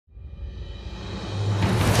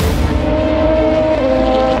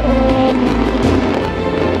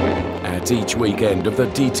At each weekend of the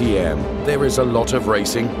DTM, there is a lot of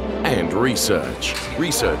racing and research.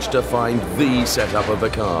 Research to find the setup of the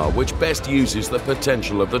car which best uses the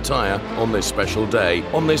potential of the tyre on this special day,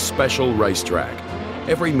 on this special racetrack.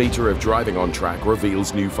 Every metre of driving on track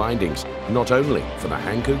reveals new findings, not only for the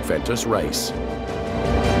Hankook race.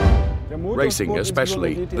 Racing,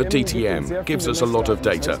 especially the DTM, gives us a lot of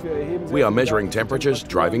data. We are measuring temperatures,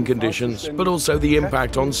 driving conditions, but also the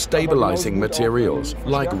impact on stabilizing materials,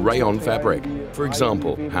 like rayon fabric. For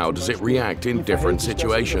example, how does it react in different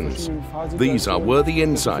situations? These are worthy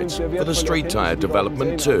insights for the street tyre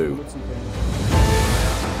development too.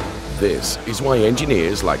 This is why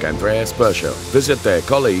engineers like Andreas Perscher visit their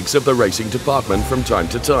colleagues of the racing department from time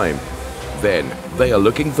to time. Then, they are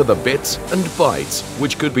looking for the bits and bytes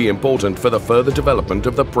which could be important for the further development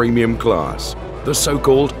of the premium class, the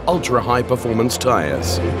so-called ultra-high performance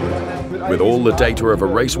tyres. With all the data of a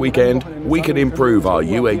race weekend, we can improve our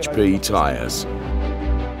UHP tyres.